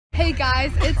Hey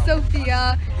guys, it's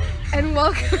Sophia and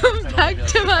welcome back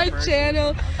to my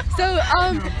channel. So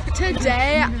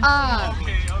today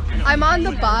I'm on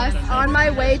the bus on my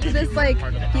way to this like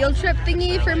field trip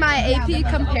thingy for my AP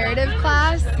comparative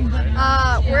class.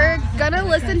 We're gonna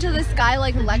listen to this guy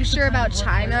like lecture about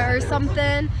China or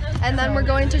something, and then we're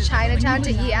going to Chinatown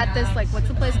to eat at this like, what's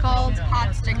the place called?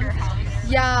 Pot sticker house.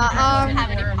 Yeah,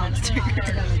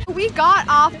 we got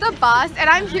off the bus and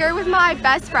I'm here with my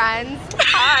best friends.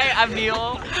 Hi, I'm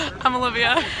Neil. I'm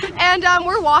Olivia. And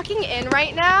we're walking in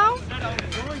right now.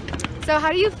 So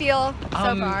how do you feel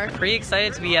so far? Pretty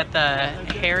excited to be at the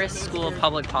Harris School of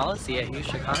Public Policy at U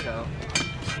Chicago.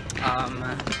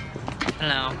 I don't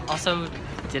know. Also,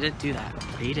 didn't do that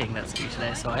reading that's due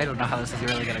today, so I don't know how this is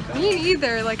really gonna go. Me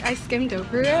either. Like, I skimmed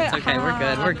over it. It's okay. We're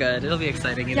good. We're good. It'll be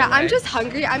exciting either way. I'm just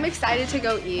hungry. I'm excited to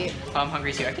go eat. I'm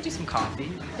hungry too. I could do some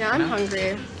coffee. Yeah, I'm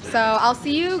hungry. So I'll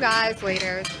see you guys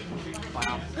later.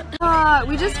 Wow.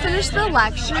 We just finished the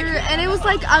lecture and it was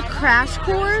like a crash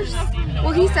course.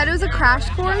 Well, he said it was a crash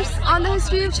course on the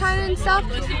history of China and stuff.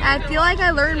 And I feel like I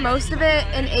learned most of it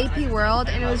in AP World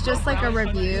and it was just like a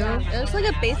review. It was like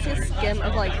a basic skim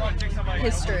of like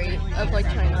history of like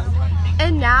China.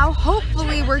 And now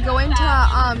hopefully we're going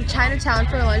to Chinatown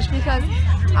for lunch because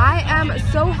I am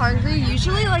so hungry.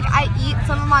 Usually like I eat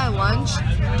some of my lunch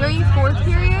during 4th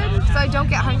period so I don't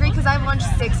get hungry because I have lunch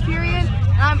 6th period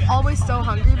and I'm always so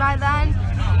hungry by then.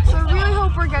 So I really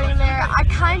hope we're getting there. I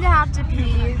kind of have to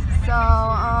pee, so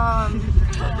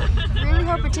really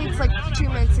hope it takes like 2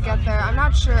 minutes to get there. I'm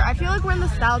not sure. I feel like we're on the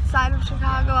south side of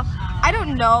Chicago. I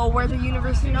don't know where the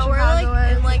University of Chicago we're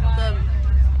like is. in like the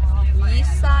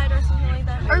east side or something like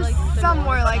that. Or like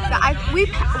somewhere like that. We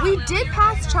did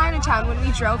pass Chinatown when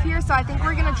we drove here, so I think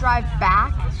we're gonna drive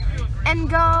back and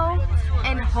go,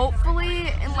 and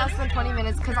hopefully in less than 20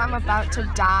 minutes because I'm about to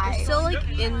die. We're still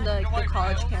like in the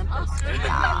college campus.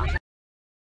 Yeah.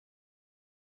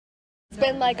 It's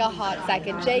been like a hot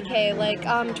second, JK, like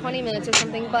 20 minutes or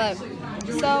something, but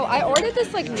so I ordered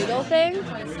this like noodle thing.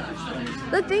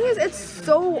 The thing is, it's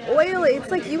so oily.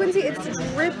 It's like, you can see it's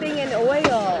dripping in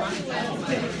oil.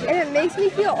 And it makes me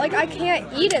feel like I can't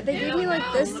eat it. They gave me like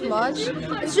this much.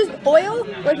 It's just oil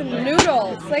with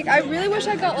noodles. Like, I really wish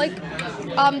I got like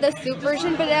the soup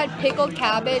version, but it had pickled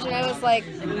cabbage and I was like,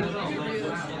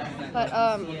 but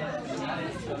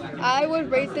I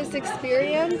would rate this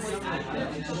experience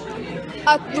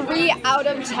a 3 out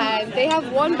of 10. They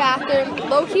have 1 bathroom,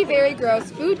 low-key very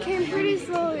gross. Food came pretty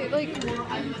slowly. Like,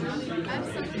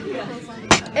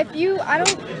 if you, I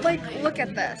don't, like, look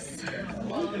at this.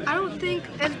 I don't think,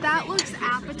 if that looks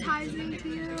appetizing to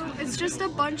you, it's just a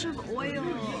bunch of oil.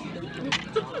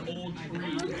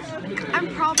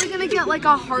 I'm probably gonna get like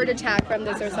a heart attack from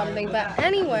this or something, but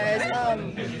anyways,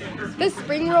 the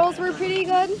spring rolls were pretty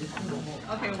good.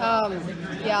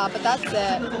 Yeah, but that's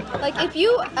it. Like, if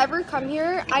you ever come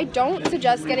here, I don't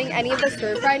suggest getting any of the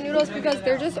stir-fried noodles because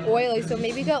they're just oily, so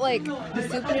maybe get like the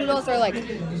soup noodles or like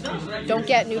don't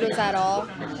get noodles at all.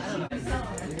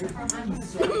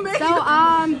 So,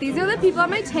 these are the people at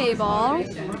my table.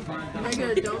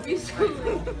 Don't be so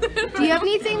Do you have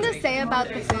anything to say about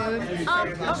the food?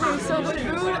 Okay, so the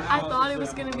food, I thought it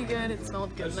was gonna be good, it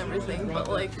smelled good and everything, but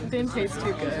like, didn't taste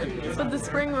too good. But the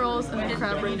spring rolls and the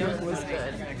crab rangoon was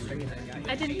good.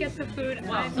 I didn't get the food,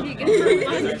 I'm vegan.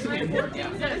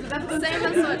 That's the same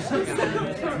as what she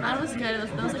said. That was good,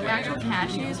 those like actual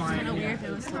cashews was kind of weird if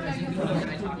it was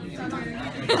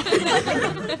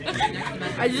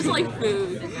I just like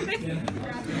food.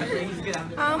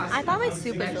 I thought my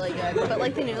soup was really good, but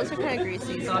like the noodles are kind of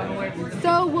greasy.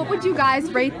 So what would you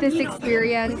guys rate this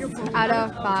experience out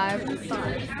of 5?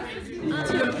 2.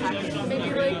 Maybe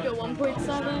like a 1.7,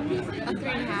 a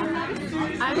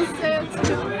 3.5. I would say a 2.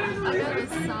 I got a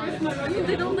solid.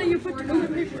 They don't let you put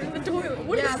toilet paper in the toilet.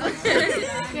 What is that?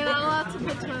 You're not allowed to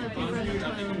put toilet paper in the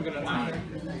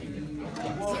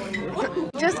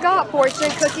toilet. Just got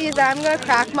fortune cookies. I'm gonna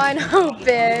crack mine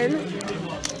open.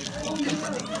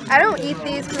 I don't eat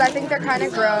these because I think they're kind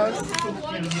of gross.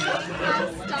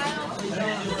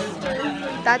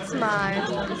 That's mine.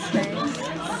 Thanks.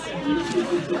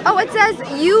 Oh, it says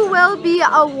you will be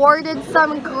awarded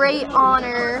some great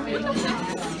honor.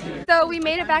 So we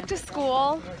made it back to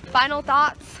school. Final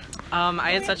thoughts?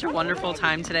 I had such a wonderful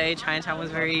time today. Chinatown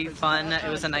was very fun. It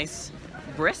was a nice,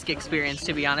 brisk experience,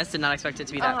 to be honest. Did not expect it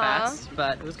to be that fast,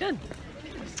 but it was good.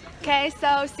 Okay,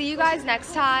 so see you guys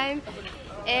next time.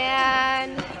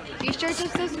 And be sure to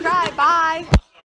subscribe. Bye.